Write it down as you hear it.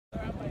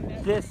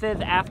This is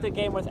After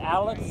Game with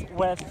Alex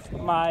with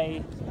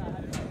my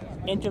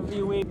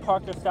interviewee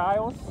Parker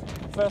Styles.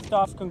 First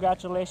off,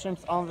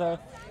 congratulations on the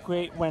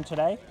great win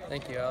today.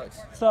 Thank you, Alex.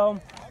 So,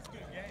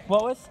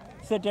 what was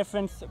the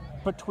difference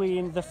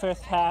between the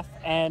first half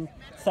and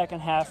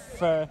second half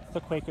for the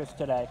Quakers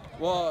today?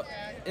 Well,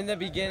 in the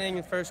beginning,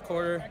 the first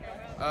quarter,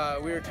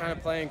 we were kind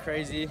of playing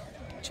crazy,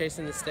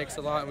 chasing the sticks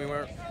a lot, and we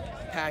weren't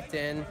packed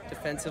in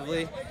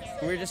defensively.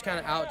 We were just kind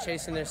of out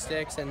chasing their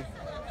sticks and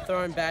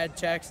throwing bad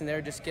checks, and they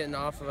were just getting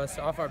off of us,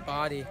 off our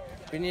body.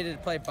 We needed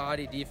to play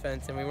body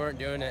defense, and we weren't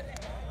doing it.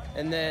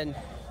 And then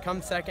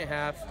come second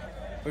half,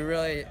 we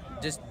really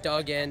just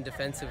dug in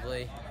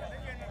defensively.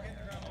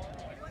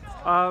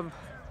 How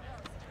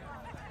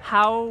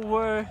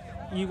were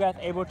you guys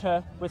able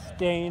to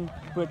withstand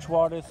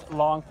Bridgewater's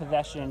long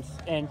possessions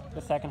in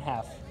the second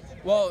half?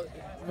 Well,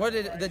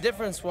 the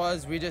difference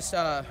was we just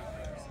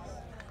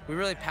we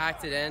really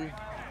packed it in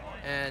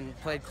and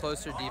played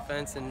closer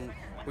defense, and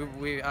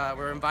we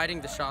were inviting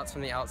the shots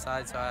from the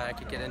outside so I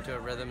could get into a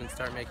rhythm and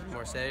start making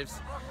more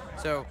saves.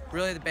 So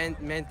really the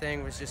main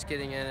thing was just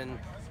getting in and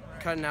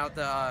cutting out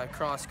the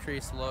cross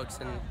crease looks,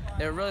 and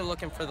they were really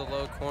looking for the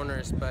low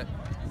corners, but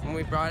when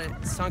we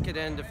sunk it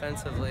in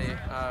defensively,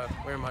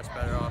 we were much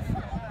better off.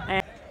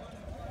 And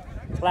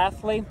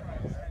lastly,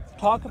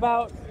 talk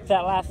about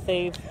that last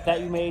save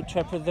that you made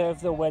to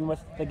preserve the win with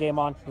the game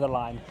on the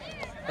line.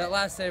 That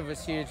last save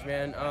was huge,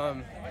 man.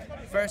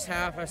 First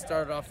half, I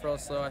started off real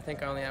slow. I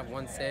think I only had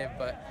one save,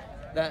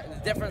 but the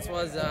difference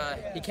was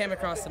he came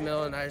across the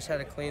middle, and I just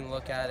had a clean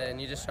look at it, and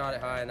he just shot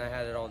it high, and I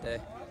had it all day.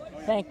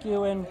 Thank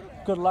you, and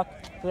good luck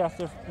for the rest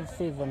of the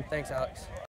season. Thanks, Alex.